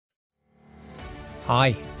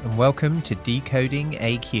Hi, and welcome to Decoding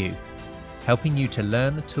AQ, helping you to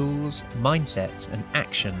learn the tools, mindsets, and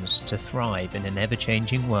actions to thrive in an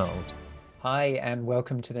ever-changing world. Hi, and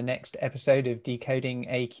welcome to the next episode of Decoding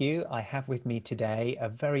AQ. I have with me today a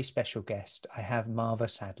very special guest. I have Marva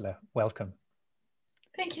Sadler. Welcome.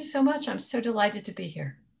 Thank you so much. I'm so delighted to be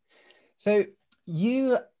here. So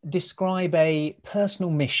you describe a personal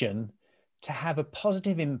mission to have a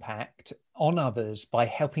positive impact on others by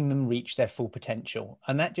helping them reach their full potential.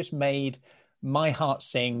 And that just made my heart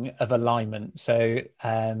sing of alignment. So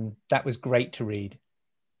that was great to read.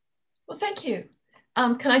 Well, thank you.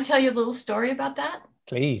 Can I tell you a little story about that?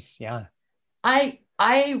 Please, yeah.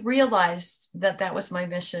 I realized that was my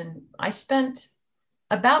mission. I spent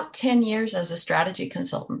about 10 years as a strategy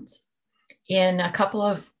consultant in a couple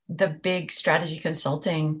of the big strategy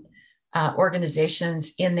consulting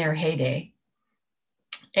organizations in their heyday.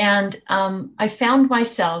 And I found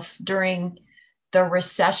myself during the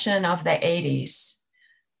recession of the 80s,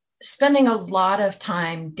 spending a lot of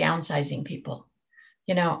time downsizing people.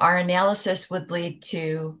 You know, our analysis would lead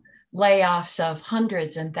to layoffs of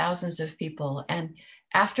hundreds and thousands of people. And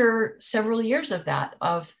after several years of that,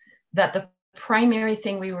 the primary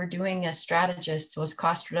thing we were doing as strategists was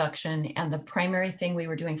cost reduction. And the primary thing we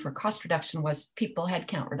were doing for cost reduction was people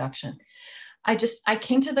headcount reduction. I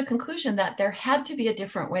came to the conclusion that there had to be a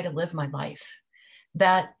different way to live my life,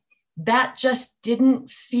 that just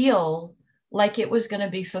didn't feel like it was going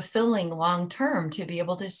to be fulfilling long-term to be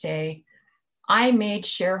able to say, I made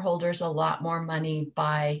shareholders a lot more money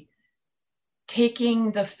by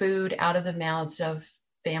taking the food out of the mouths of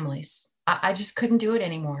families. I just couldn't do it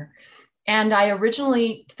anymore. And I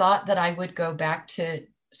originally thought that I would go back to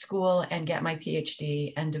school and get my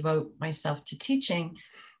PhD and devote myself to teaching.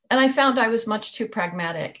 And I found I was much too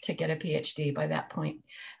pragmatic to get a PhD by that point.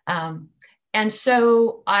 And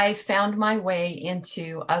so I found my way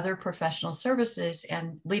into other professional services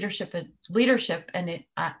and leadership and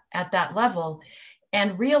at that level,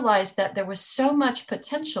 and realized that there was so much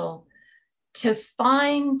potential to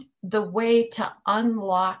find the way to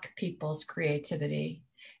unlock people's creativity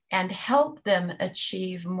and help them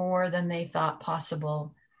achieve more than they thought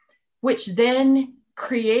possible, which then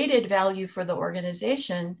created value for the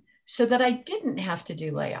organization so that I didn't have to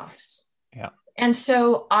do layoffs. Yeah. And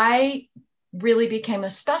so I really became a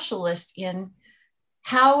specialist in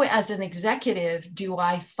how, as an executive, do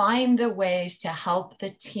I find the ways to help the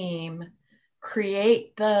team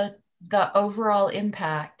create the overall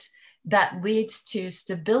impact that leads to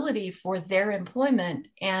stability for their employment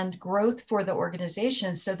and growth for the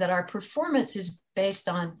organization, so that our performance is based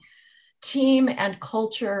on team and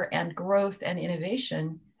culture and growth and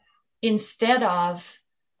innovation instead of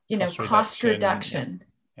cost reduction.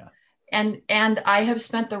 Yeah. And I have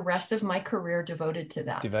spent the rest of my career devoted to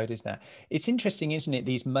that. It's interesting, isn't it?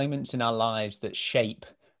 These moments in our lives that shape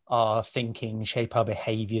our thinking, shape our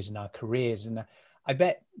behaviors and our careers. And I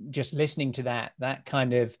bet just listening to that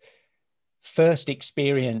kind of first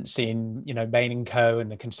experience in, Bain & Co.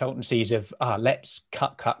 and the consultancies of, let's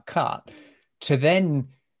cut, to then,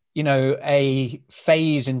 a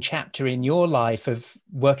phase and chapter in your life of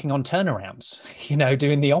working on turnarounds,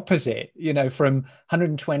 doing the opposite, from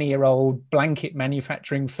 120-year-old blanket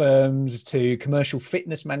manufacturing firms to commercial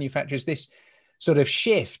fitness manufacturers, this sort of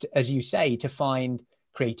shift, as you say, to find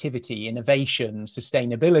creativity, innovation,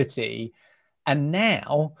 sustainability. And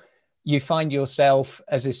now you find yourself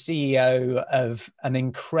as a CEO of an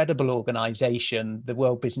incredible organization, the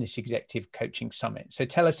World Business Executive Coaching Summit. So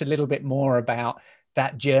tell us a little bit more about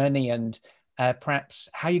that journey and perhaps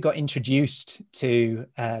how you got introduced to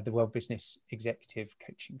the World Business Executive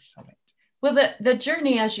Coaching Summit. Well, the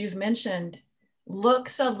journey, as you've mentioned,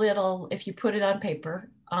 looks a little, if you put it on paper,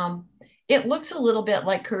 it looks a little bit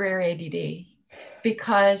like career ADD,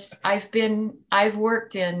 because I've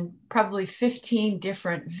worked in probably 15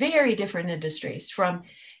 very different industries, from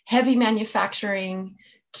heavy manufacturing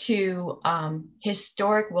to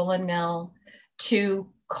historic woolen mill to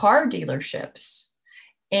car dealerships.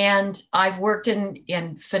 And I've worked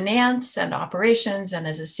in finance and operations and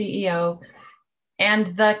as a CEO.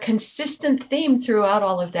 And the consistent theme throughout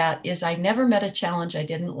all of that is I never met a challenge I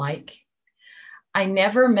didn't like. I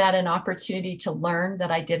never met an opportunity to learn that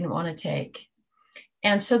I didn't want to take.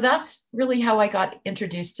 And so that's really how I got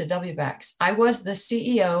introduced to WBEX. I was the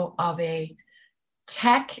CEO of a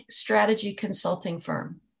tech strategy consulting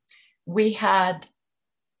firm. We had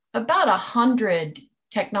about 100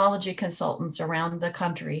 technology consultants around the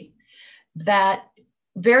country, that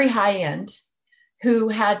very high end, who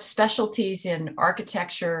had specialties in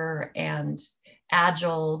architecture and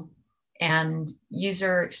agile and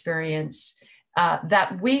user experience.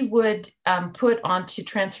 that we would put onto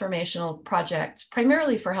transformational projects,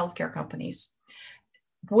 primarily for healthcare companies,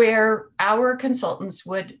 where our consultants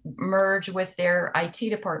would merge with their IT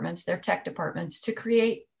departments, their tech departments, to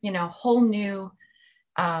create, whole new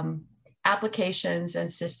applications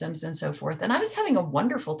and systems and so forth. And I was having a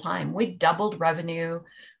wonderful time. We doubled revenue.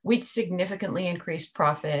 We'd significantly increased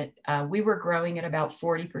profit. We were growing at about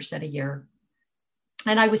 40% a year.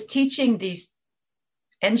 And I was teaching these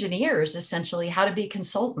engineers essentially how to be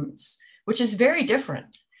consultants, which is very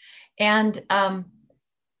different. And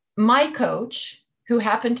my coach, who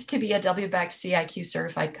happened to be a WBEC CIQ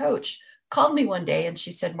certified coach, called me one day and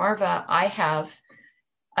she said, Marva, I have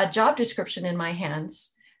a job description in my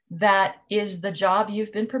hands that is the job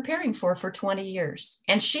you've been preparing for 20 years.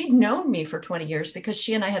 And she'd known me for 20 years because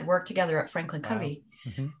she and I had worked together at Franklin Covey.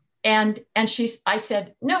 Wow. Mm-hmm. And I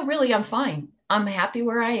said, no, really, I'm fine. I'm happy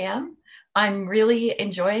where I am. I'm really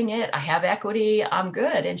enjoying it. I have equity. I'm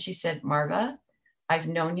good. And she said, Marva, I've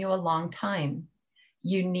known you a long time.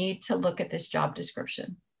 You need to look at this job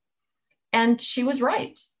description. And she was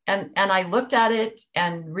right. And I looked at it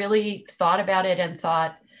and really thought about it and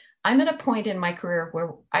thought, I'm at a point in my career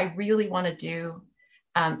where I really want to do,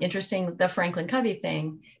 interesting, the Franklin Covey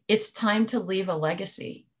thing. It's time to leave a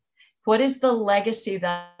legacy. What is the legacy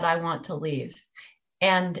that I want to leave?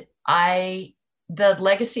 And the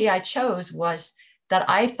legacy I chose was that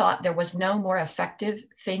I thought there was no more effective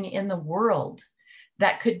thing in the world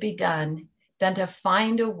that could be done than to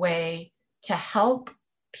find a way to help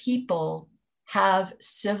people have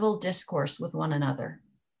civil discourse with one another.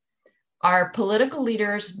 Our political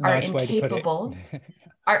leaders are incapable.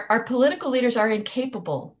 Our political leaders are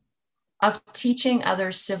incapable of teaching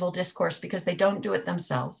others civil discourse because they don't do it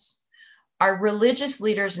themselves. Our religious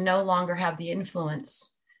leaders no longer have the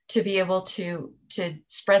influence to be able to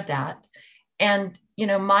spread that. And,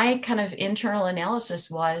 my kind of internal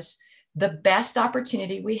analysis was the best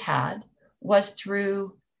opportunity we had was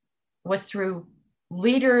through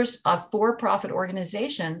leaders of for-profit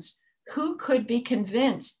organizations who could be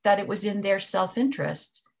convinced that it was in their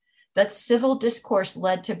self-interest, that civil discourse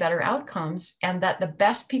led to better outcomes, and that the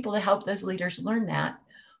best people to help those leaders learn that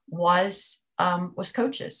was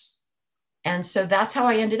coaches. And so that's how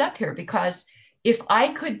I ended up here, because if I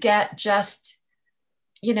could get just,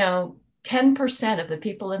 10% of the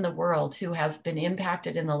people in the world who have been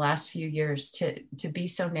impacted in the last few years to be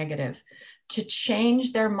so negative, to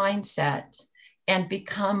change their mindset and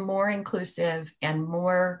become more inclusive and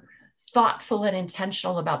more thoughtful and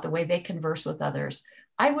intentional about the way they converse with others,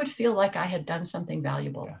 I would feel like I had done something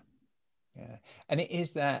valuable. Yeah. And it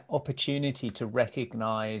is that opportunity to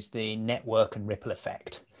recognize the network and ripple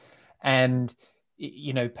effect. And,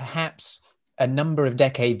 perhaps a number of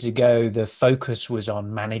decades ago, the focus was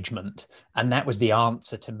on management, and that was the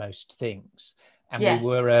answer to most things. And yes, we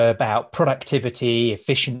were about productivity,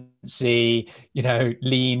 efficiency,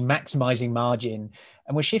 lean, maximizing margin.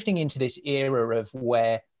 And we're shifting into this era of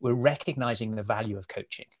where we're recognizing the value of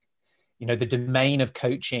coaching. The domain of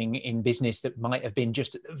coaching in business that might have been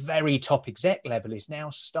just at the very top exec level is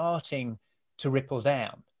now starting to ripple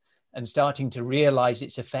down and starting to realize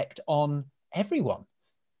its effect on everyone,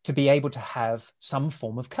 to be able to have some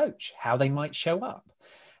form of coach, how they might show up.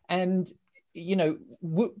 And,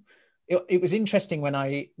 it was interesting when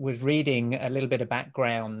I was reading a little bit of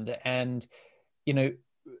background, and,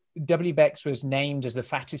 WBEX was named as the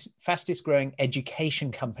fastest growing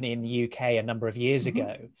education company in the UK a number of years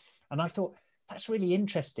ago. And I thought, that's really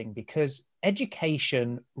interesting, because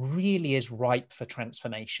education really is ripe for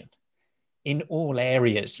transformation in all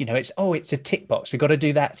areas. It's a tick box. We've got to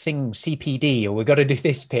do that thing, CPD, or we've got to do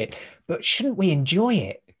this bit, but shouldn't we enjoy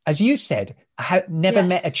it? As you said, I have never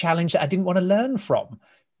met a challenge that I didn't want to learn from.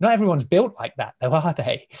 Not everyone's built like that, though, are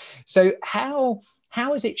they? So how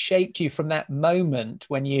has it shaped you from that moment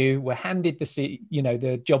when you were handed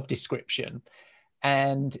the job description,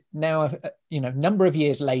 and now, number of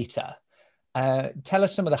years later, tell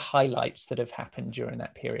us some of the highlights that have happened during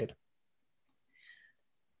that period?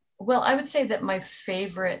 Well, I would say that my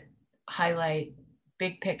favorite highlight,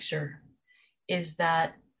 big picture, is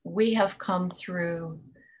that we have come through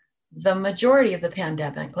the majority of the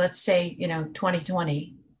pandemic, let's say,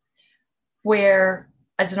 2020, where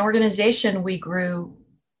as an organization, we grew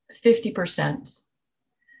 50%.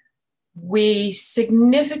 We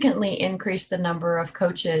significantly increased the number of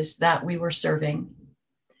coaches that we were serving.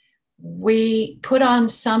 We put on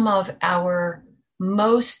some of our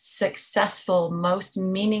most successful, most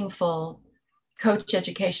meaningful coach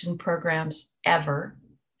education programs ever,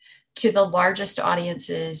 to the largest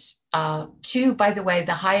audiences, to, by the way,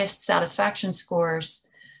 the highest satisfaction scores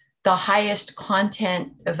the highest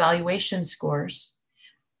content evaluation scores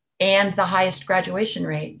and the highest graduation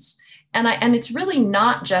rates. And it's really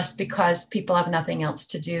not just because people have nothing else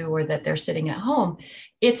to do or that they're sitting at home.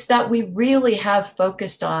 It's that we really have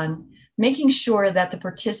focused on making sure that the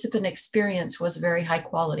participant experience was very high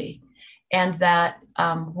quality, and that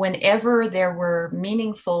whenever there were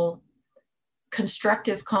meaningful,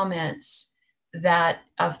 constructive comments that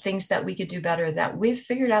of things that we could do better, that we've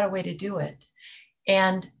figured out a way to do it.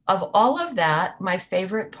 And of all of that, my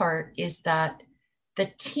favorite part is that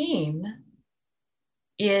the team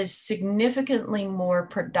is significantly more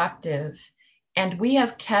productive, and we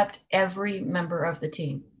have kept every member of the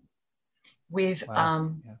team. We've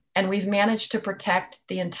and we've managed to protect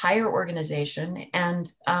the entire organization,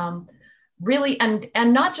 and really, and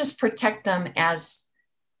not just protect them as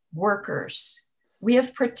workers. We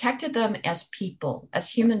have protected them as people, as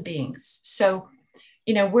human beings. So,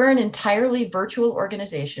 we're an entirely virtual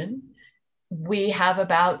organization. We have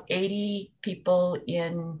about 80 people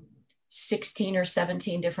in 16 or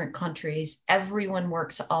 17 different countries. Everyone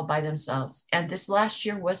works all by themselves. And this last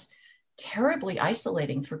year was terribly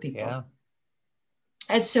isolating for people. Yeah.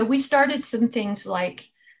 And so we started some things like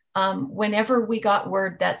whenever we got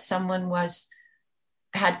word that someone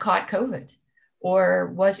had caught COVID or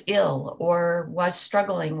was ill or was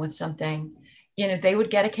struggling with something, they would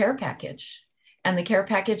get a care package. And the care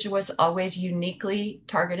package was always uniquely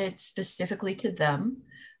targeted specifically to them.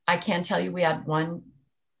 I can tell you we had one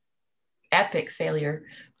epic failure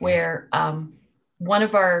where one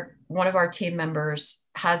of our team members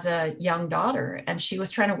has a young daughter, and she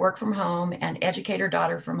was trying to work from home and educate her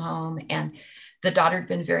daughter from home. And the daughter had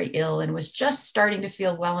been very ill and was just starting to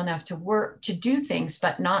feel well enough to do things,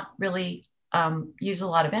 but not really use a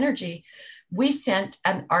lot of energy. We sent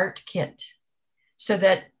an art kit so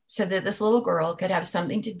that this little girl could have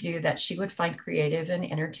something to do that she would find creative and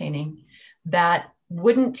entertaining, that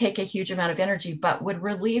wouldn't take a huge amount of energy, but would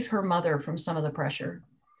relieve her mother from some of the pressure.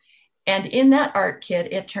 And in that art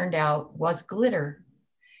kit, it turned out, was glitter.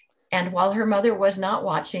 And while her mother was not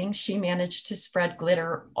watching, she managed to spread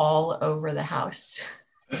glitter all over the house.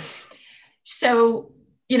 So,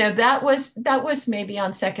 that was maybe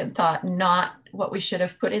on second thought, not what we should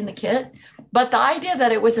have put in the kit. But the idea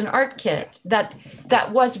that it was an art kit that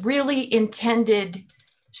was really intended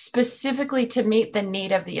specifically to meet the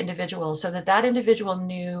need of the individual, so that individual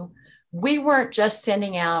knew we weren't just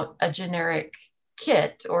sending out a generic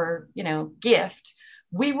kit or, gift.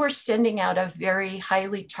 We were sending out a very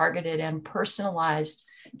highly targeted and personalized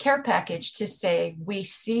care package to say, we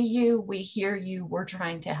see you, we hear you, we're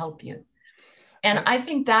trying to help you. And I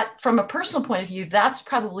think that from a personal point of view, that's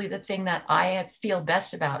probably the thing that I feel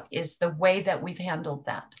best about, is the way that we've handled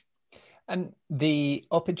that. And the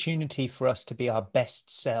opportunity for us to be our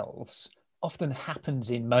best selves often happens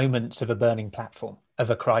in moments of a burning platform, of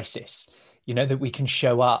a crisis, that we can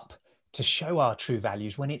show up to show our true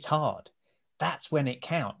values when it's hard. That's when it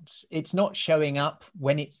counts. It's not showing up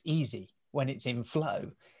when it's easy, when it's in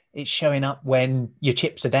flow. It's showing up when your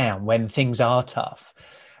chips are down, when things are tough.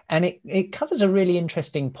 And it covers a really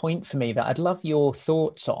interesting point for me that I'd love your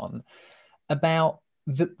thoughts on, about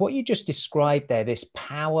what you just described there, this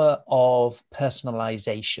power of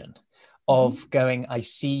personalization, of going, I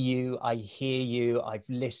see you, I hear you, I've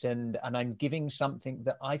listened, and I'm giving something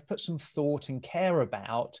that I've put some thought and care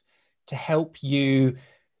about to help you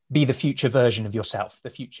be the future version of yourself, the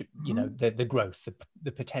future, the growth,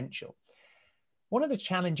 the potential. One of the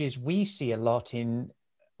challenges we see a lot in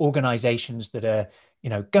organizations that are,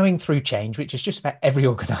 going through change, which is just about every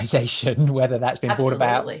organization, whether that's been brought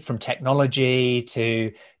about from technology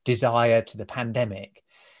to desire to the pandemic,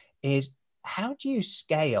 is how do you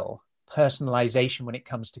scale personalization when it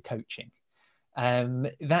comes to coaching?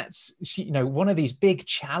 That's, one of these big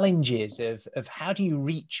challenges of how do you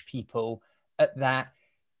reach people at that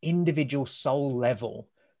individual soul level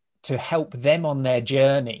to help them on their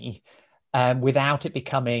journey, without it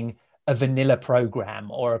becoming a vanilla program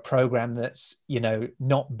or a program that's,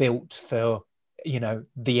 not built for,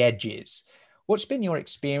 the edges. What's been your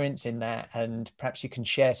experience in that? And perhaps you can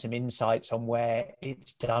share some insights on where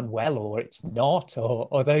it's done well or it's not,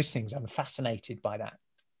 or those things. I'm fascinated by that.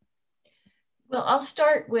 Well, I'll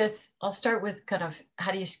start with kind of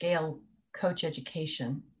how do you scale coach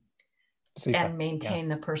education and maintain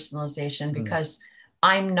the personalization, because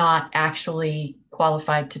I'm not actually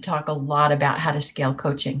qualified to talk a lot about how to scale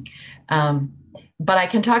coaching. But I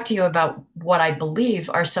can talk to you about what I believe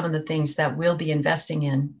are some of the things that we'll be investing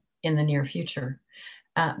in the near future.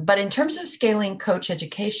 But in terms of scaling coach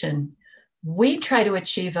education, we try to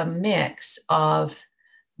achieve a mix of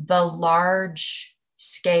the large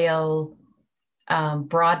scale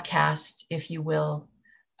broadcast, if you will,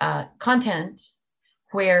 content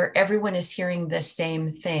where everyone is hearing the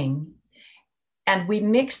same thing. And we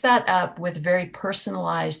mix that up with very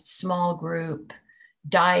personalized small group,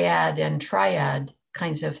 dyad and triad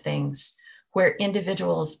kinds of things, where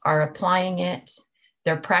individuals are applying it,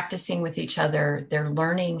 they're practicing with each other, they're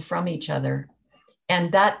learning from each other.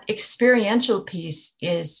 And that experiential piece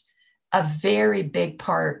is a very big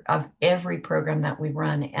part of every program that we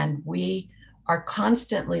run. And we are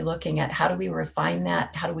constantly looking at how do we refine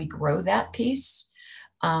that? How do we grow that piece?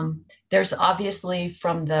 There's obviously,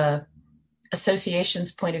 from the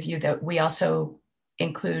association's point of view, that we also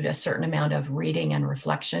include a certain amount of reading and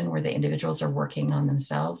reflection where the individuals are working on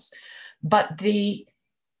themselves. But the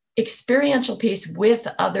experiential piece with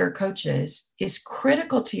other coaches is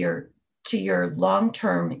critical to your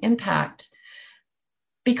long-term impact,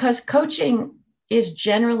 because coaching is,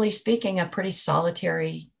 generally speaking, a pretty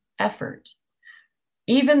solitary effort.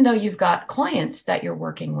 Even though you've got clients that you're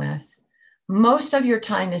working with, most of your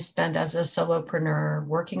time is spent as a solopreneur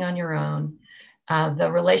working on your own.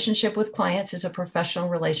 The relationship with clients is a professional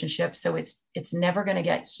relationship, so it's never going to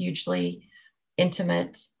get hugely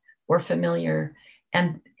intimate or familiar.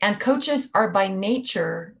 And coaches are by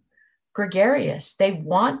nature gregarious. They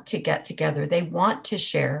want to get together. They want to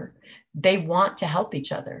share. They want to help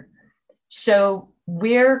each other. So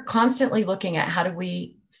we're constantly looking at how do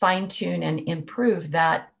we fine tune and improve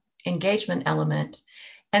that engagement element.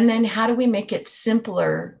 And then how do we make it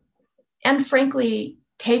simpler and, frankly,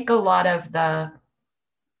 take a lot of the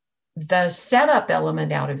setup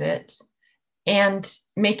element out of it and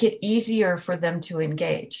make it easier for them to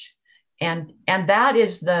engage. And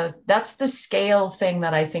that's the scale thing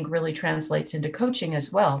that I think really translates into coaching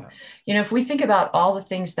as well. Yeah. You know, if we think about all the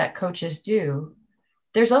things that coaches do,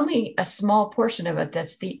 there's only a small portion of it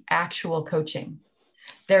that's the actual coaching.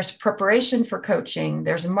 There's preparation for coaching,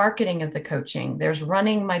 there's marketing of the coaching, there's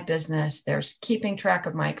running my business, there's keeping track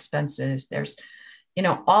of my expenses, there's, you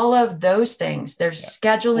know, all of those things. There's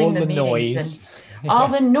scheduling all the meetings and all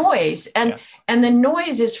the noise. And the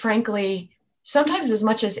noise is, frankly, sometimes as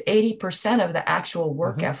much as 80% of the actual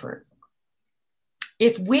work effort.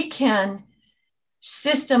 If we can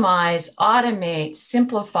systemize, automate,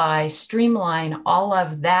 simplify, streamline all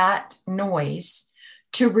of that noise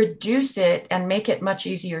to reduce it and make it much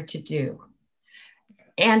easier to do,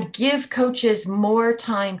 and give coaches more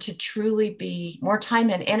time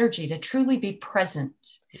and energy to truly be present,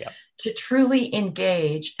 to truly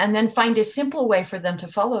engage, and then find a simple way for them to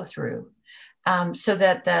follow through, so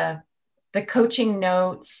that the coaching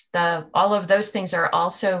notes, all of those things are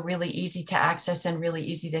also really easy to access and really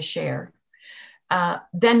easy to share.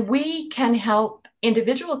 Then we can help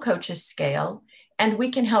individual coaches scale, and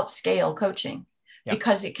we can help scale coaching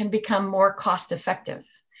because it can become more cost effective.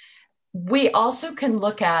 We also can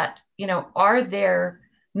look at, you know, are there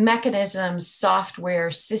mechanisms,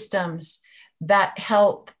 software, systems that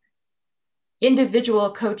help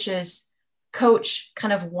individual coaches coach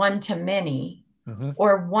kind of one to many,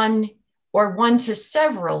 or one to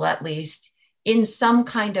several, at least, in some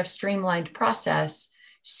kind of streamlined process,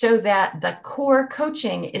 so that the core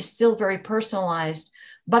coaching is still very personalized,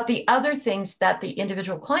 but the other things that the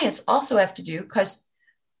individual clients also have to do, because,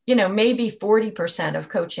 you know, maybe 40% of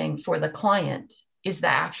coaching for the client is the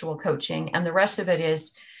actual coaching, and the rest of it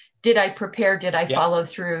is, did I prepare? Did I follow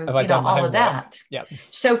through? You know, all of that. Yeah.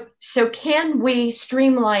 So can we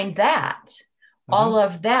streamline that, all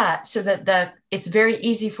of that, so that it's very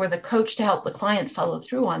easy for the coach to help the client follow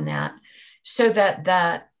through on that, so that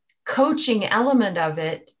the coaching element of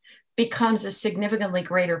it becomes a significantly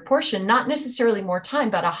greater portion, not necessarily more time,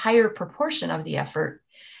 but a higher proportion of the effort,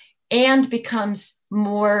 and becomes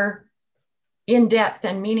more in-depth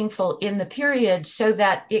and meaningful in the period, so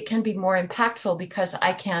that it can be more impactful because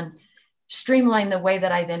I can streamline the way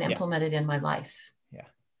that I then implement it in my life. Yeah.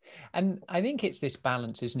 And I think it's this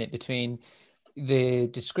balance, isn't it, between the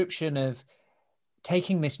description of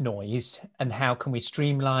taking this noise and how can we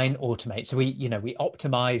streamline, automate. So we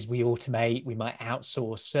optimize, we automate, we might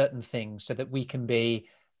outsource certain things so that we can be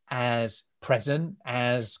as present,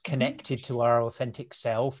 as connected to our authentic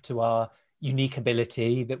self, to our unique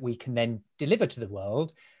ability that we can then deliver to the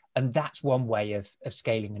world. And that's one way of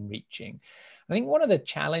scaling and reaching. I think one of the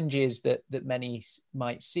challenges that many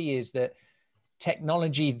might see is that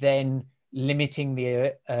technology then limiting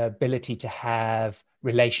the ability to have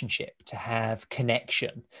relationship, to have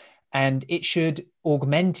connection, and it should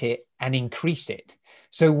augment it and increase it.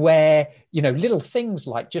 So where, little things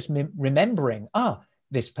like just remembering,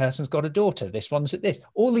 this person's got a daughter, this one's at this,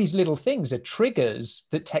 all these little things are triggers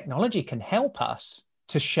that technology can help us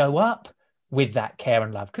to show up with that care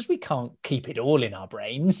and love, because we can't keep it all in our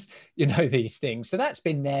brains, these things. So that's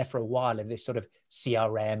been there for a while, of this sort of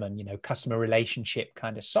CRM and, customer relationship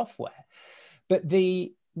kind of software. But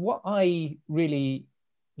what I really,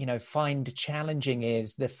 find challenging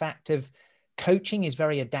is the fact of coaching is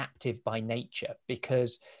very adaptive by nature,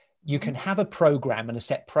 because you can have a program and a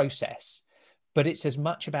set process, but it's as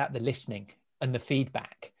much about the listening and the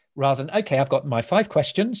feedback, rather than, okay, I've got my 5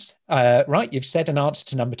 questions, right? You've said an answer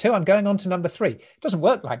to number 2. I'm going on to number 3. It doesn't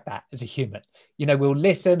work like that as a human. We'll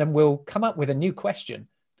listen and we'll come up with a new question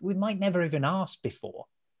we might never even ask before,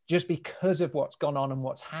 just because of what's gone on and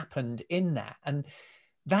what's happened in that. And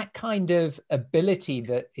that kind of ability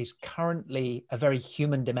that is currently a very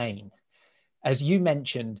human domain, as you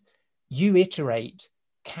mentioned, you iterate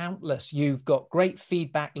countless, you've got great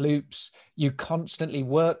feedback loops, you constantly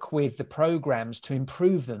work with the programs to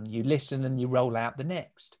improve them, you listen and you roll out the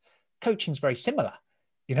next. Coaching's very similar.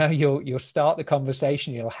 You'll start the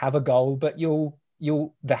conversation, you'll have a goal, but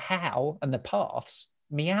the how and the paths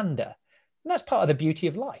meander. And that's part of the beauty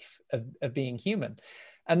of life, of being human.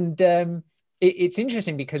 And it's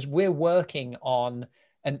interesting because we're working on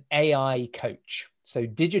an AI coach. So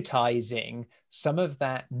digitizing some of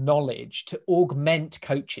that knowledge to augment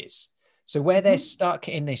coaches. So where they're stuck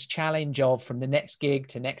in this challenge of, from the next gig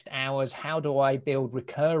to next hours, how do I build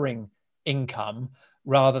recurring income,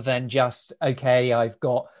 rather than just, okay, I've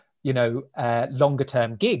got, longer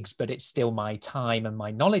term gigs, but it's still my time and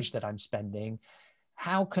my knowledge that I'm spending.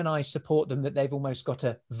 How can I support them that they've almost got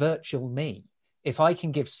a virtual me? If I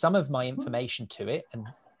can give some of my information to it, and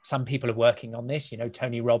some people are working on this,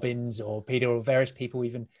 Tony Robbins or Peter, or various people,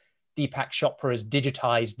 even Deepak Chopra has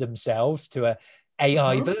digitized themselves to a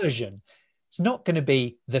AI version. It's not going to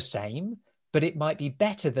be the same, but it might be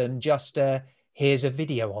better than just here's a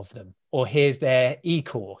video of them, or here's their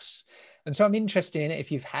e-course. And so I'm interested in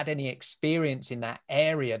if you've had any experience in that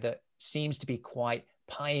area that seems to be quite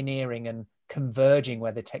pioneering and converging,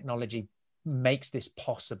 where the technology makes this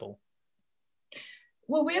possible.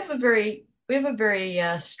 Well, we have a very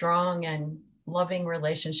strong and loving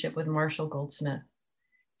relationship with Marshall Goldsmith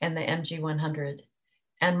and the MG100.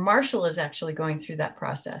 And Marshall is actually going through that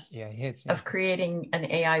process of creating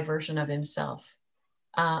an AI version of himself.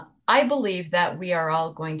 I believe that we are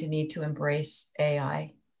all going to need to embrace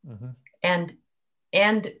AI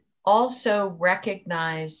and also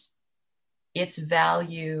recognize its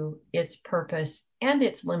value, its purpose, and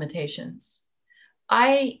its limitations.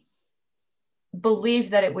 I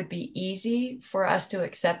believe that it would be easy for us to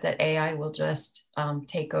accept that AI will just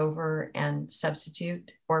take over and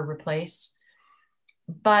substitute or replace.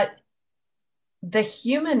 But the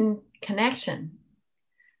human connection,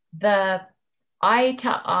 the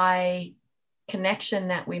eye-to-eye connection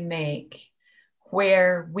that we make,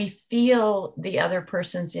 where we feel the other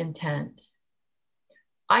person's intent,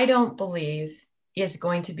 I don't believe is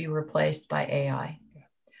going to be replaced by AI.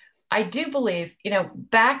 I do believe,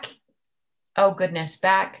 back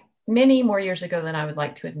many more years ago than I would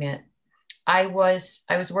like to admit, I was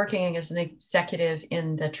working as an executive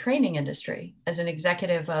in the training industry, as an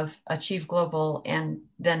executive of Achieve Global and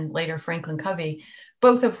then later Franklin Covey,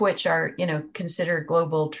 both of which are, considered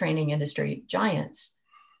global training industry giants.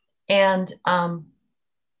 And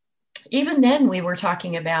even then we were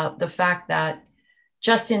talking about the fact that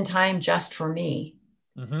just in time, just for me,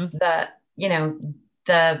 the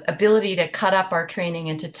ability to cut up our training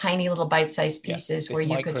into tiny little bite-sized pieces where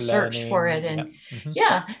you could search for it. And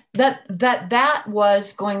that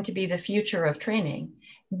was going to be the future of training,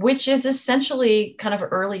 which is essentially kind of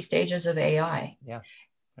early stages of AI.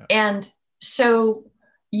 And so,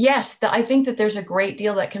 yes, I think that there's a great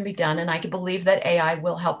deal that can be done, and I believe that AI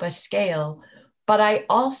will help us scale. But I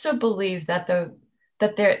also believe that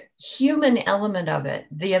the human element of it,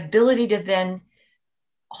 the ability to then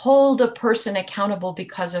hold a person accountable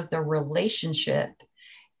because of the relationship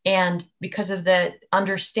and because of the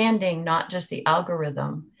understanding, not just the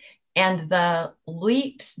algorithm, and the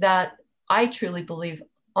leaps that I truly believe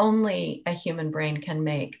only a human brain can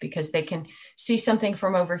make, because they can see something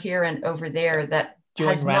from over here and over there that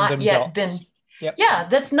has not yet been,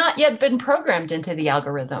 that's not yet been programmed into the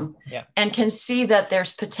algorithm, and can see that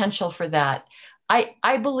there's potential for that.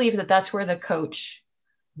 I believe that that's where the coach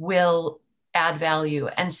will add value.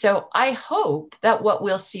 And so I hope that what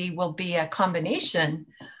we'll see will be a combination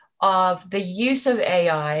of the use of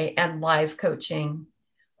AI and live coaching,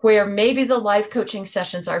 where maybe the live coaching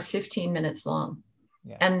sessions are 15 minutes long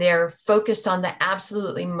and they're focused on the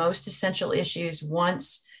absolutely most essential issues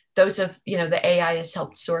once those of, the AI has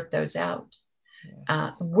helped sort those out.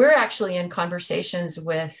 We're actually in conversations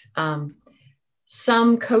with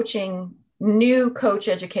some coaching new coach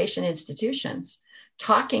education institutions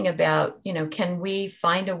talking about, can we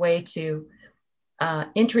find a way to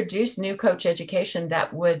introduce new coach education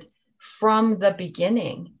that would, from the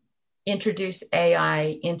beginning, introduce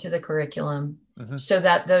AI into the curriculum, so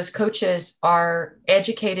that those coaches are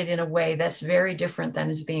educated in a way that's very different than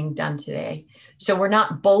is being done today. So we're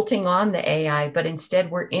not bolting on the AI, but instead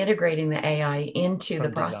we're integrating the AI into the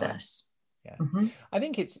process. Yeah. I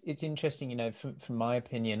think it's interesting, from my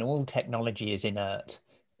opinion, all technology is inert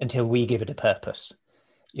until we give it a purpose,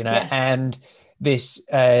 Yes. And this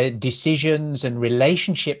decisions and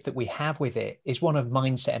relationship that we have with it is one of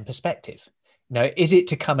mindset and perspective. Is it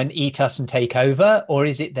to come and eat us and take over, or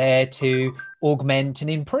is it there to augment and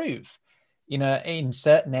improve? In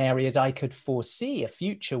certain areas, I could foresee a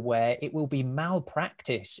future where it will be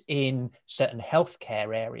malpractice in certain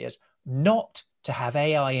healthcare areas not to have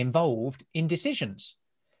AI involved in decisions,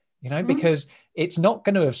 because it's not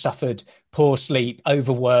going to have suffered poor sleep,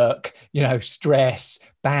 overwork, stress,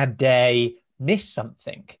 bad day, miss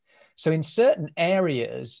something. So in certain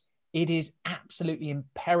areas, it is absolutely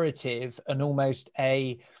imperative and almost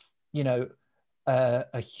a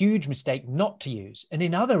huge mistake not to use. And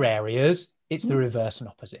in other areas, it's the reverse and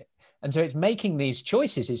opposite. And so it's making these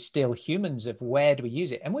choices is still humans of where do we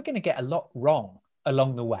use it? And we're going to get a lot wrong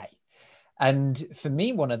along the way. And for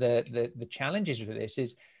me, one of the challenges with this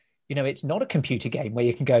is, it's not a computer game where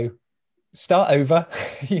you can go start over,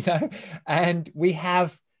 and we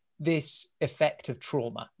have this effect of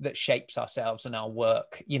trauma that shapes ourselves and our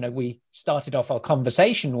work. We started off our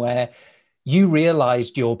conversation where you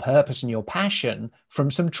realized your purpose and your passion from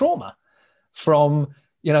some trauma, from,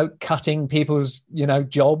 cutting people's,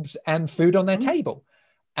 jobs and food on their table.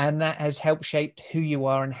 And that has helped shape who you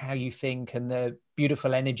are and how you think, and the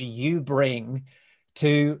beautiful energy you bring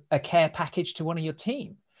to a care package to one of your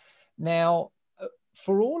team. Now,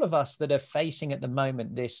 for all of us that are facing at the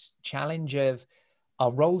moment this challenge of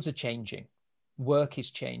our roles are changing, work is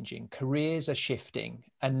changing, careers are shifting,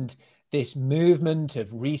 and this movement of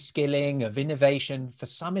reskilling, of innovation, for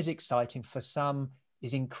some is exciting, for some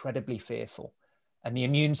is incredibly fearful. And the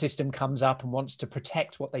immune system comes up and wants to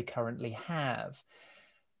protect what they currently have.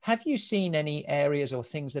 Have you seen any areas or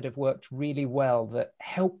things that have worked really well that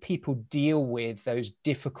help people deal with those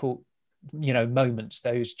difficult, moments,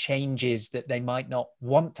 those changes that they might not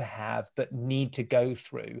want to have, but need to go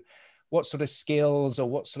through? What sort of skills or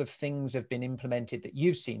what sort of things have been implemented that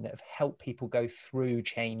you've seen that have helped people go through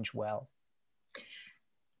change well?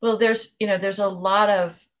 Well, there's a lot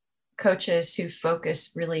of coaches who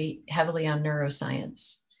focus really heavily on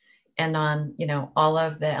neuroscience and on, all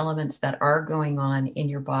of the elements that are going on in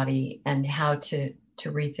your body and how to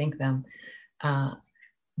rethink them.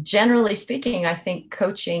 Generally speaking, I think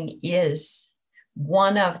coaching is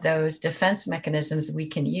one of those defense mechanisms we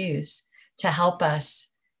can use to help us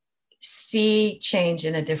see change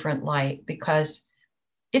in a different light, because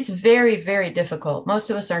it's very, very difficult. Most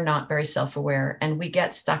of us are not very self-aware, and we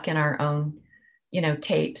get stuck in our own,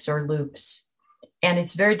 tapes or loops. And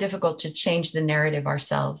it's very difficult to change the narrative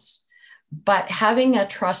ourselves. But having a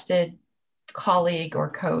trusted colleague or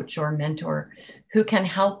coach or mentor who can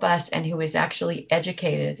help us and who is actually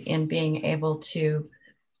educated in being able to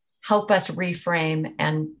help us reframe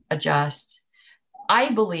and adjust,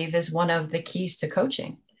 I believe is one of the keys to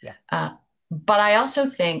coaching. Yeah. But I also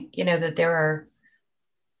think, that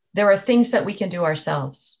there are things that we can do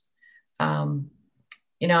ourselves.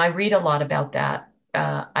 I read a lot about that.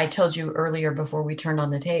 I told you earlier before we turned on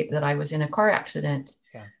the tape that I was in a car accident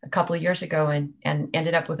a couple of years ago and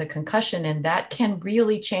ended up with a concussion, and that can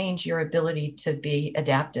really change your ability to be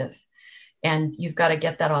adaptive. And you've got to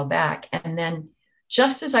get that all back. And then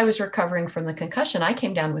just as I was recovering from the concussion, I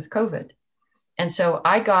came down with COVID. And so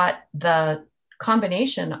I got the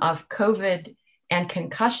combination of COVID and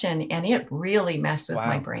concussion, and it really messed with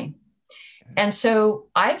my brain. And so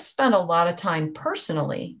I've spent a lot of time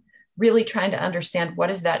personally really trying to understand, what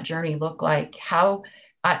does that journey look like? How,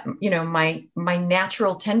 my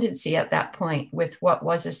natural tendency at that point with what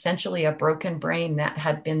was essentially a broken brain that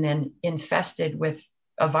had been then infested with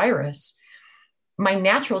a virus, my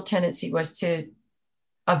natural tendency was to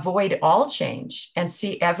avoid all change and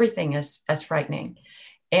see everything as frightening.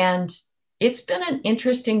 And it's been an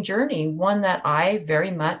interesting journey, one that I very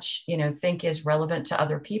much, think is relevant to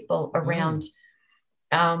other people around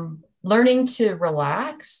learning to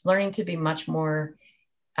relax, learning to be much more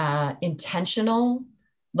intentional,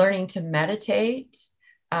 learning to meditate.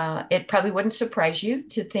 It probably wouldn't surprise you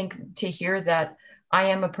to hear that I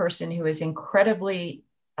am a person who is incredibly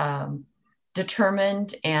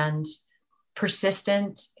determined and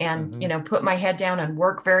persistent and, put my head down and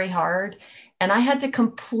work very hard. And I had to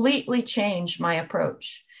completely change my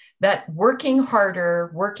approach, that working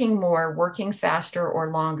harder, working more, working faster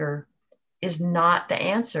or longer is not the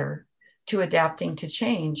answer to adapting to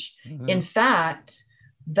change. Mm-hmm. In fact,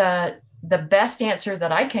 the best answer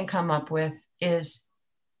that I can come up with is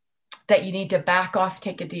that you need to back off,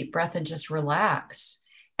 take a deep breath, and just relax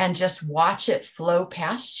and just watch it flow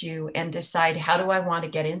past you and decide, how do I want to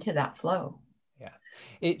get into that flow? Yeah.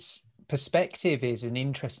 It's perspective is an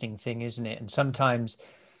interesting thing, isn't it? And sometimes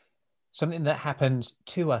something that happens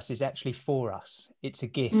to us is actually for us. It's a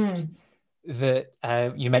gift. That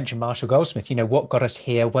you mentioned Marshall Goldsmith, what got us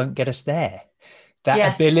here won't get us there. That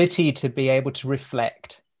yes. ability to be able to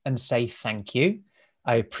reflect and say, thank you.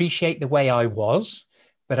 I appreciate the way I was,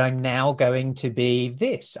 but I'm now going to be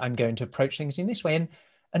this. I'm going to approach things in this way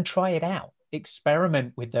and try it out,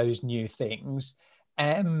 experiment with those new things.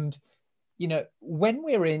 And, when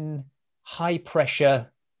we're in high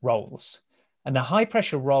pressure roles, and the high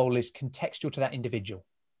pressure role is contextual to that individual,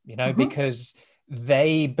 mm-hmm. because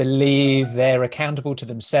they believe they're accountable to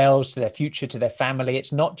themselves, to their future, to their family.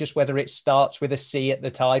 It's not just whether it starts with a C at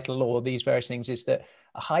the title or these various things, is that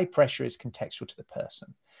a high pressure is contextual to the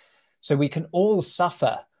person. So we can all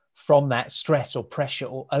suffer from that stress or pressure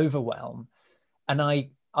or overwhelm. And I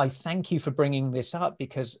thank you for bringing this up,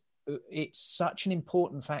 because it's such an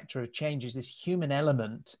important factor of change, is this human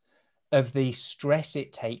element of the stress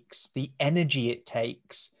it takes, the energy it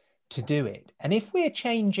takes to do it. And if we're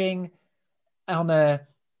changing on a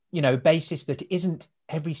basis that isn't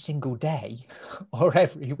every single day or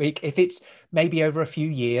every week, if it's maybe over a few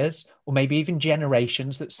years or maybe even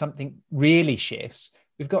generations that something really shifts,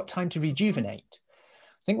 we've got time to rejuvenate.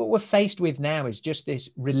 I think what we're faced with now is just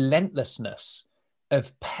this relentlessness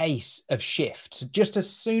of pace of shift. Just as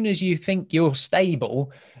soon as you think you're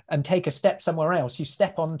stable and take a step somewhere else, you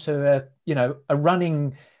step onto a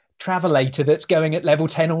running travelator that's going at level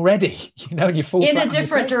 10 already, and you fall in a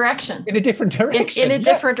different direction. In a different direction. In a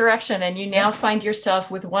different direction. And you now find yourself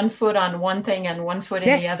with one foot on one thing and one foot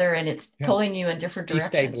in the other, and it's pulling you in different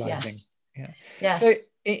directions. Destabilizing. Yes. Yes. So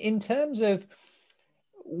in terms of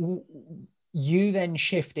you then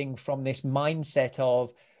shifting from this mindset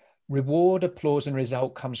of reward, applause, and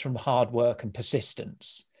result comes from hard work and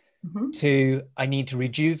persistence, mm-hmm. to I need to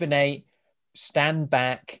rejuvenate, stand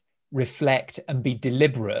back, reflect, and be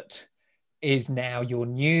deliberate, is now your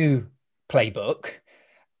new playbook.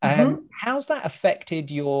 Mm-hmm. How's that affected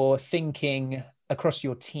your thinking across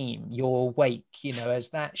your team, your wake?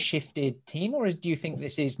 Has that shifted team, or do you think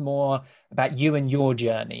this is more about you and your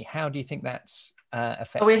journey? How do you think that's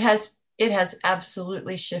affected? Oh, it has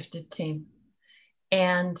absolutely shifted team.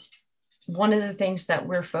 And one of the things that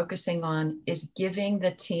we're focusing on is giving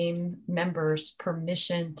the team members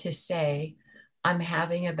permission to say, I'm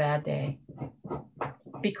having a bad day,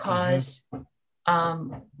 because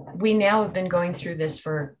we now have been going through this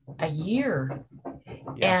for a year,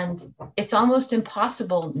 and it's almost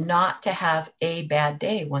impossible not to have a bad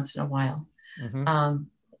day once in a while. Mm-hmm.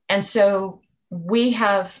 And so we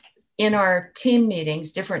have, in our team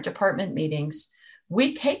meetings, different department meetings,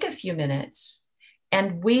 we take a few minutes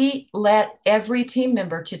and we let every team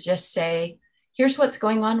member to just say, here's what's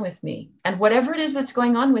going on with me. And whatever it is that's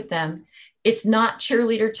going on with them, it's not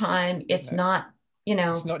cheerleader time. It's not,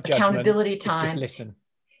 it's not accountability time. It's just listen.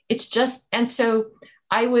 It's just, and so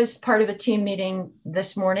I was part of a team meeting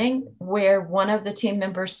this morning where one of the team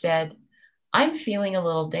members said, I'm feeling a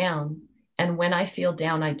little down. And when I feel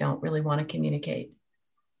down, I don't really want to communicate.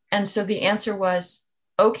 And so the answer was,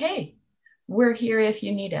 okay, we're here if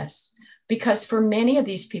you need us. Because for many of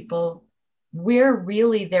these people, we're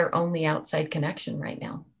really their only outside connection right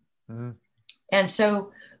now. Mm-hmm. And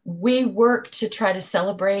so we work to try to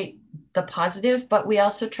celebrate the positive, but we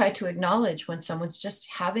also try to acknowledge when someone's just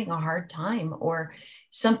having a hard time or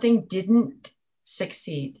something didn't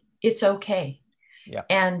succeed. It's okay. Yeah.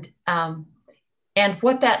 And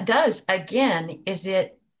what that does, again, is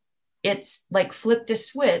it's like flipped a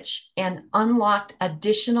switch and unlocked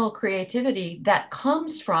additional creativity that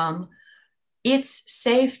comes from, it's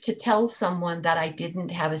safe to tell someone that I didn't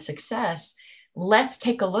have a success. Let's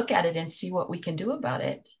take a look at it and see what we can do about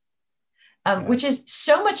it. Which is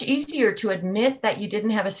so much easier to admit that you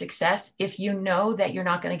didn't have a success if you know that you're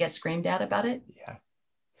not going to get screamed at about it. Yeah.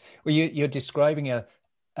 Well, you're describing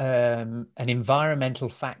an environmental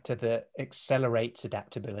factor that accelerates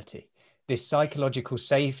adaptability. This psychological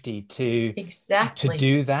safety to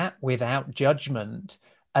do that without judgment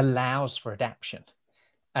allows for adaptation.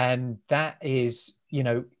 And that is,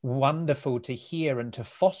 wonderful to hear, and to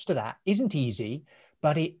foster that isn't easy,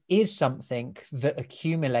 but it is something that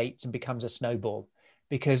accumulates and becomes a snowball.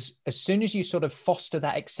 because as soon as you sort of foster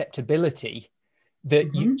that acceptability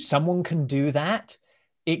that someone can do that,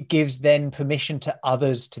 it gives then permission to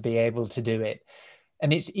others to be able to do it.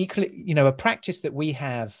 And it's equally, a practice that we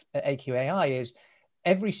have at AQAI is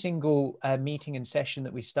every single meeting and session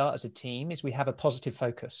that we start as a team is we have a positive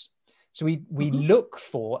focus. So we look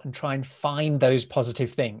for and try and find those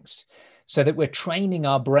positive things so that we're training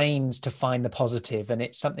our brains to find the positive. And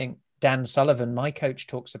it's something Dan Sullivan, my coach,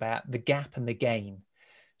 talks about, the gap and the gain.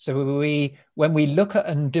 So when we look at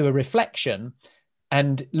and do a reflection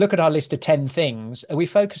and look at our list of 10 things, are we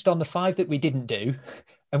focused on the 5 that we didn't do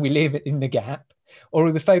and we live in the gap? Or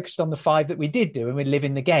are we focused on the 5 that we did do and we live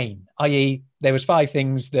in the gain? I.e., there was 5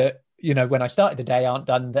 things that, when I started the day aren't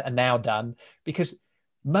done that are now done, because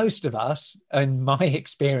most of us, in my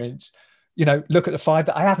experience, look at the 5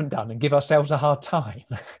 that I haven't done and give ourselves a hard time.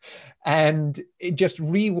 And just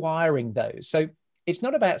rewiring those. So it's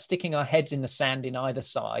not about sticking our heads in the sand in either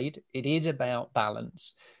side. It is about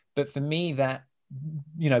balance. But for me, that,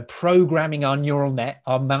 programming our neural net,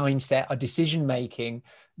 our mindset, our decision making,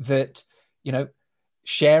 that,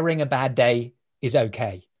 sharing a bad day is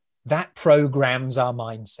okay. That programs our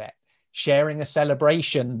mindset. Sharing a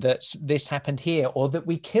celebration that this happened here, or that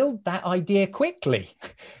we killed that idea quickly,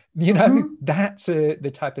 that's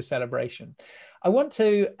the type of celebration. I want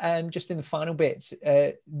to just in the final bits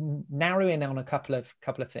narrow in on a couple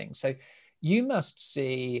of things. So you must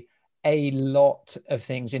see a lot of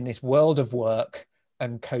things in this world of work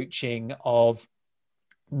and coaching of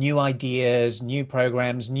new ideas, new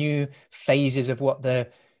programs, new phases of what the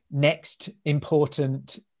next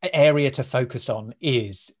important area to focus on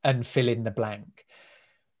is, and fill in the blank.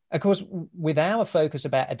 Of course, with our focus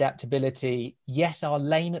about adaptability, yes, our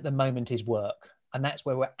lane at the moment is work, and that's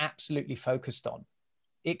where we're absolutely focused on.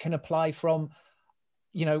 It can apply from,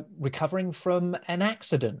 recovering from an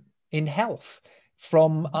accident in health,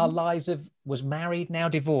 from our lives of was married, now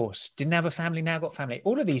divorced, didn't have a family, now got family.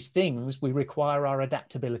 All of these things, we require our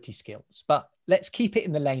adaptability skills, but let's keep it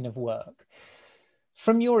in the lane of work.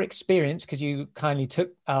 From your experience, because you kindly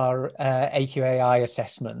took our AQAI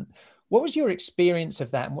assessment, what was your experience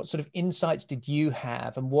of that, and what sort of insights did you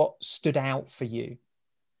have, and what stood out for you?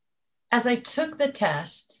 As I took the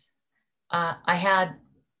test, I had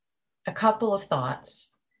a couple of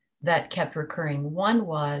thoughts that kept recurring. One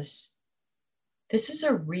was, this is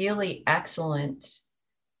a really excellent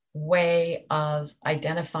way of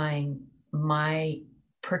identifying my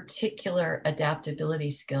particular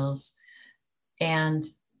adaptability skills. And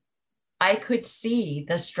I could see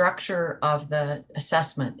the structure of the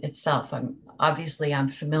assessment itself. I'm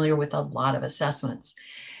familiar with a lot of assessments,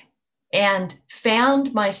 and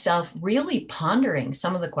found myself really pondering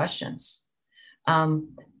some of the questions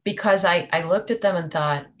because I looked at them and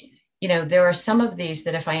thought, there are some of these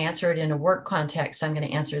that if I answer it in a work context, I'm going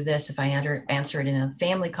to answer this. If I answer it in a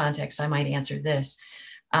family context, I might answer this.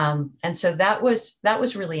 And so that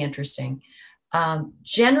was really interesting.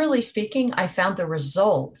 Generally speaking, I found the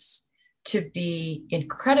results to be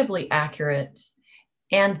incredibly accurate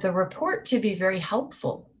and the report to be very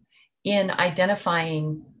helpful in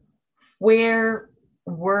identifying where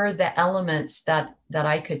were the elements that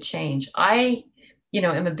I could change. I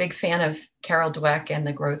am a big fan of Carol Dweck and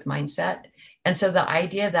the growth mindset. And so the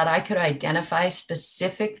idea that I could identify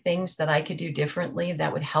specific things that I could do differently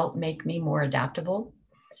that would help make me more adaptable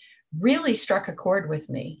really struck a chord with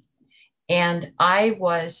me. And I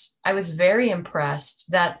was very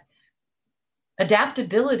impressed that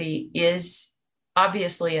adaptability is,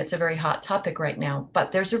 obviously, it's a very hot topic right now,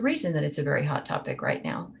 but there's a reason that it's a very hot topic right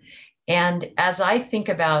now. And as I think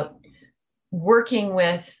about working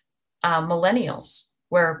with millennials,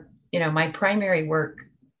 where, my primary work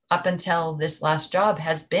up until this last job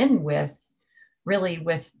has been with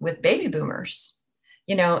baby boomers,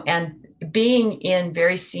 and being in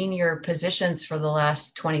very senior positions for the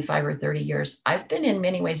last 25 or 30 years, I've been in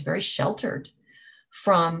many ways very sheltered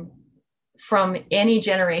from any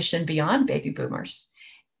generation beyond baby boomers.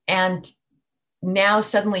 And now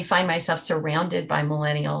suddenly find myself surrounded by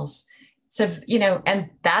millennials. So, and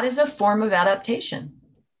that is a form of adaptation.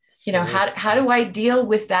 How do I deal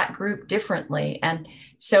with that group differently? And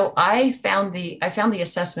so I found the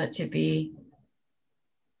assessment to be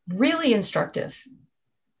really instructive.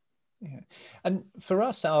 Yeah. And for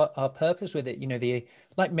us, our purpose with it,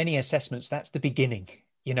 like many assessments, that's the beginning,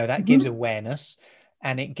 that gives awareness,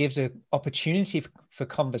 and it gives an opportunity for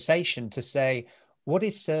conversation to say, what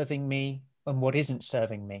is serving me and what isn't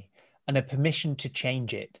serving me, and a permission to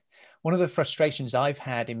change it. One of the frustrations I've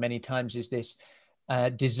had in many times is this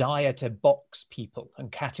desire to box people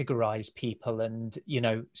and categorize people and,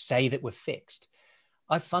 say that we're fixed.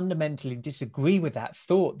 I fundamentally disagree with that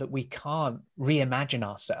thought that we can't reimagine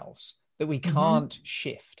ourselves, that we can't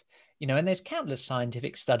shift. And there's countless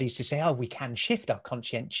scientific studies to say, oh, we can shift our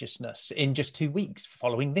conscientiousness in just 2 weeks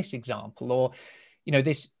following this example. Or,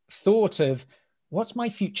 this thought of what's my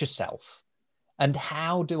future self? And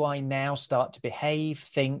how do I now start to behave,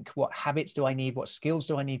 think? What habits do I need? What skills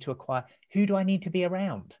do I need to acquire? Who do I need to be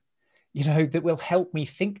around? That will help me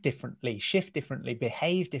think differently, shift differently,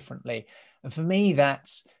 behave differently. And for me,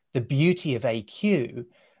 that's the beauty of AQ,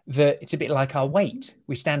 that it's a bit like our weight.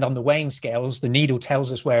 We stand on the weighing scales, the needle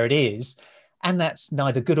tells us where it is, and that's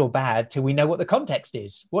neither good or bad till we know what the context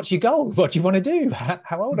is. What's your goal? What do you want to do?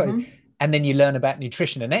 How old are you? And then you learn about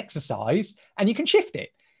nutrition and exercise, and you can shift it.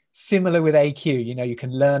 Similar with AQ, you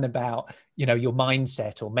can learn about, your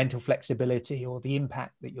mindset or mental flexibility or the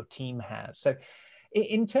impact that your team has. So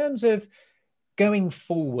in terms of going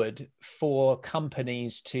forward for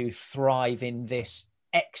companies to thrive in this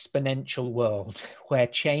exponential world where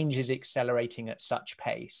change is accelerating at such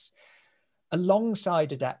pace,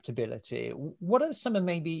 alongside adaptability, what are some of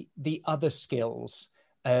maybe the other skills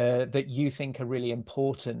that you think are really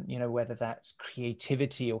important, whether that's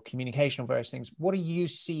creativity or communication or various things? What are you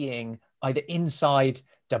seeing either inside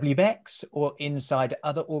WBEX or inside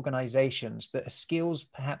other organizations that are skills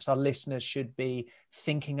perhaps our listeners should be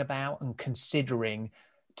thinking about and considering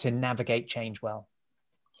to navigate change well?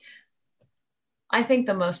 I think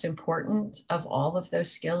the most important of all of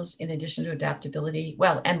those skills, in addition to adaptability,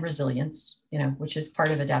 and resilience, which is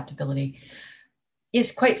part of adaptability,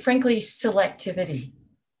 is quite frankly selectivity.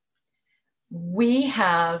 We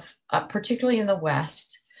have, particularly in the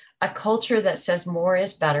West, a culture that says more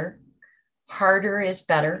is better, harder is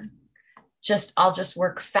better. I'll just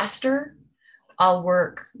work faster, I'll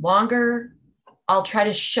work longer, I'll try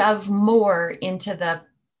to shove more into the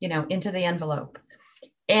envelope.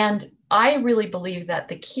 And I really believe that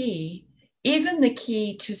the key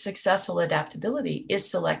to successful adaptability is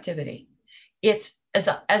selectivity. It's, as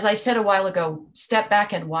I said a while ago, step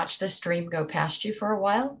back and watch the stream go past you for a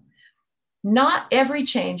while. Not every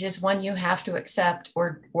change is one you have to accept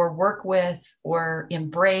or work with or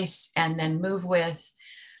embrace and then move with.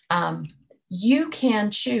 You can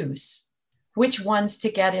choose which ones to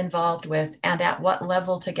get involved with and at what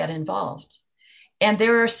level to get involved. And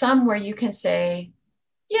there are some where you can say,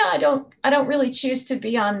 yeah, I don't really choose to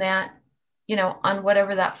be on that, on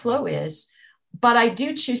whatever that flow is, but I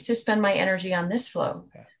do choose to spend my energy on this flow.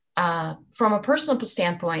 From a personal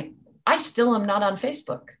standpoint, I still am not on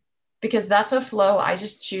Facebook, because that's a flow I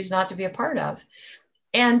just choose not to be a part of.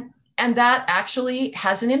 And that actually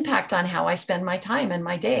has an impact on how I spend my time and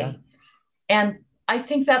my day. Yeah. And I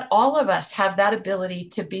think that all of us have that ability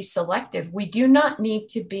to be selective. We do not need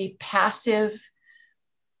to be passive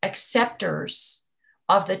acceptors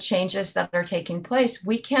of the changes that are taking place.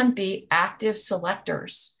 We can be active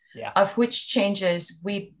selectors of which changes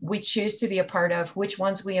we choose to be a part of, which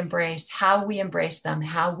ones we embrace, how we embrace them,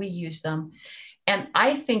 how we use them. And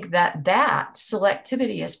I think that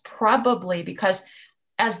selectivity is probably, because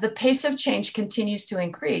as the pace of change continues to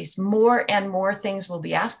increase, more and more things will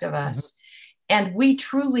be asked of us. And we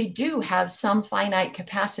truly do have some finite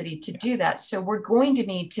capacity to do that. So we're going to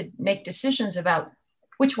need to make decisions about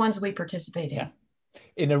which ones we participate in. Yeah.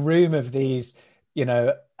 In a room of these,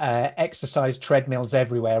 exercise treadmills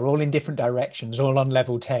everywhere, all in different directions, all on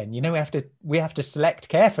level 10, we have to select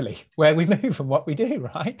carefully where we move and what we do,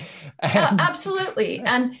 right? Absolutely.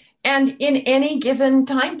 Yeah. And in any given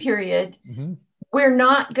time period, we're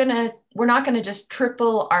not gonna just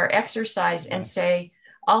triple our exercise and say,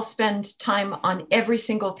 I'll spend time on every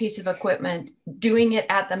single piece of equipment, doing it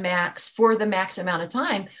at the max for the max amount of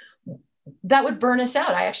time. That would burn us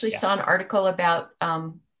out. I actually saw an article about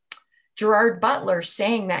Gerard Butler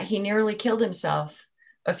saying that he nearly killed himself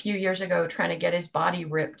a few years ago trying to get his body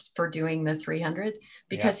ripped for doing the 300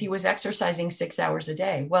 because he was exercising 6 hours a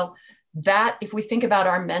day. Well, that, if we think about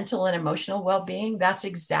our mental and emotional well-being, that's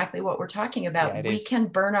exactly what we're talking about. Yeah, we can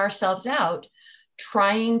burn ourselves out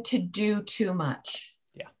trying to do too much.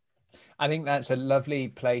 Yeah. I think that's a lovely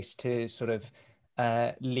place to sort of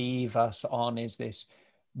leave us on, is this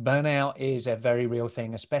burnout is a very real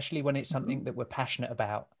thing, especially when it's something that we're passionate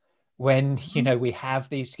about. When, we have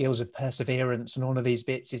these skills of perseverance and all of these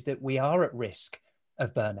bits, is that we are at risk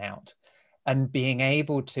of burnout, and being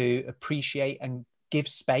able to appreciate and give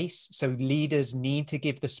space. So leaders need to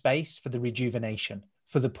give the space for the rejuvenation,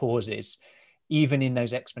 for the pauses, even in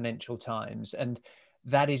those exponential times. And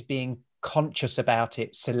that is being conscious about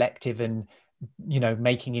it, selective, and,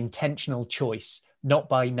 making intentional choice, not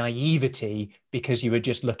by naivety because you were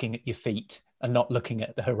just looking at your feet and not looking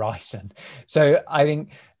at the horizon. So I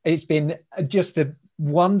think It's been just a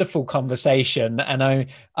wonderful conversation, and I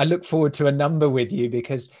look forward to a number with you,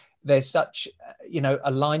 because there's such,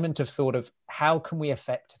 alignment of thought of how can we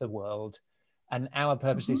affect the world, and our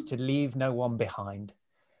purpose is to leave no one behind.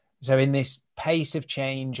 So in this pace of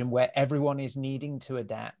change, and where everyone is needing to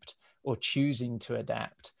adapt or choosing to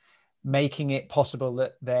adapt, making it possible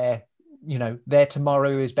that their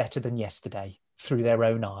tomorrow is better than yesterday through their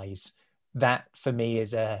own eyes. That for me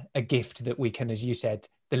is a gift that we can, as you said,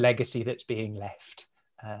 the legacy that's being left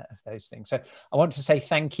of those things. So I want to say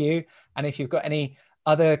thank you. And if you've got any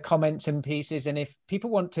other comments and pieces, and if people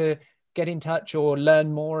want to get in touch or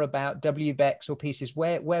learn more about WBECS or pieces,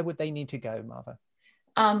 where would they need to go, Marva?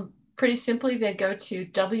 Pretty simply, they go to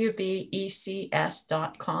wbecs.com,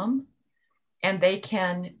 and they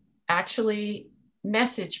can actually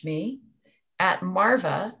message me at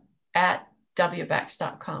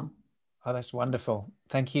marva@wbecs.com. Oh, that's wonderful.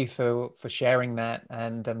 Thank you for sharing that.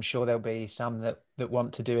 And I'm sure there'll be some that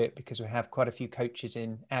want to do it, because we have quite a few coaches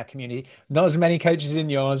in our community. Not as many coaches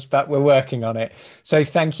in yours, but we're working on it. So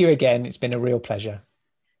thank you again. It's been a real pleasure.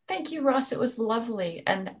 Thank you, Ross. It was lovely.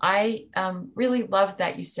 And I really love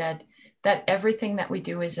that you said that everything that we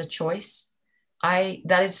do is a choice.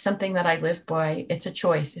 That is something that I live by. It's a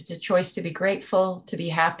choice. It's a choice to be grateful, to be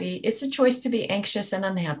happy. It's a choice to be anxious and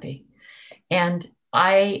unhappy. And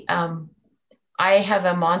I have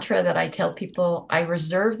a mantra that I tell people: I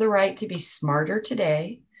reserve the right to be smarter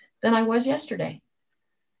today than I was yesterday.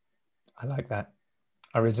 I like that.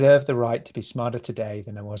 I reserve the right to be smarter today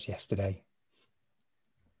than I was yesterday.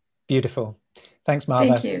 Beautiful. Thanks, Marva.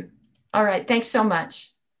 Thank you. All right. Thanks so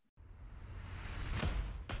much.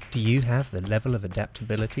 Do you have the level of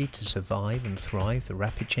adaptability to survive and thrive the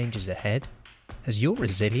rapid changes ahead? Has your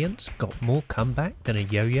resilience got more comeback than a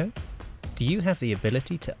yo-yo? Do you have the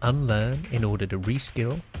ability to unlearn in order to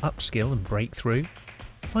reskill, upskill and break through?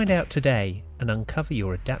 Find out today and uncover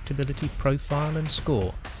your adaptability profile and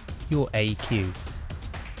score, your AQ.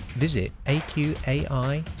 Visit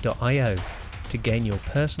aqai.io to gain your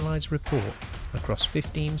personalized report across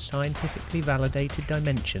 15 scientifically validated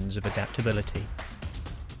dimensions of adaptability.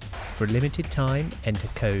 For a limited time, enter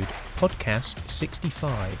code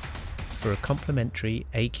PODCAST65 for a complimentary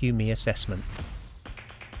AQ-Me assessment.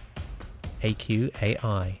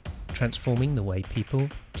 AQAI, transforming the way people,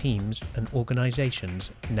 teams, and organizations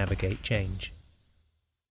navigate change.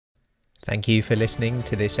 Thank you for listening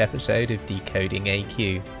to this episode of Decoding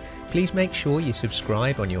AQ. Please make sure you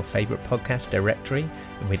subscribe on your favorite podcast directory,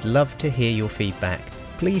 and we'd love to hear your feedback.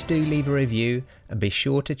 Please do leave a review, and be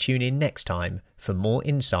sure to tune in next time for more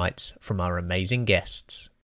insights from our amazing guests.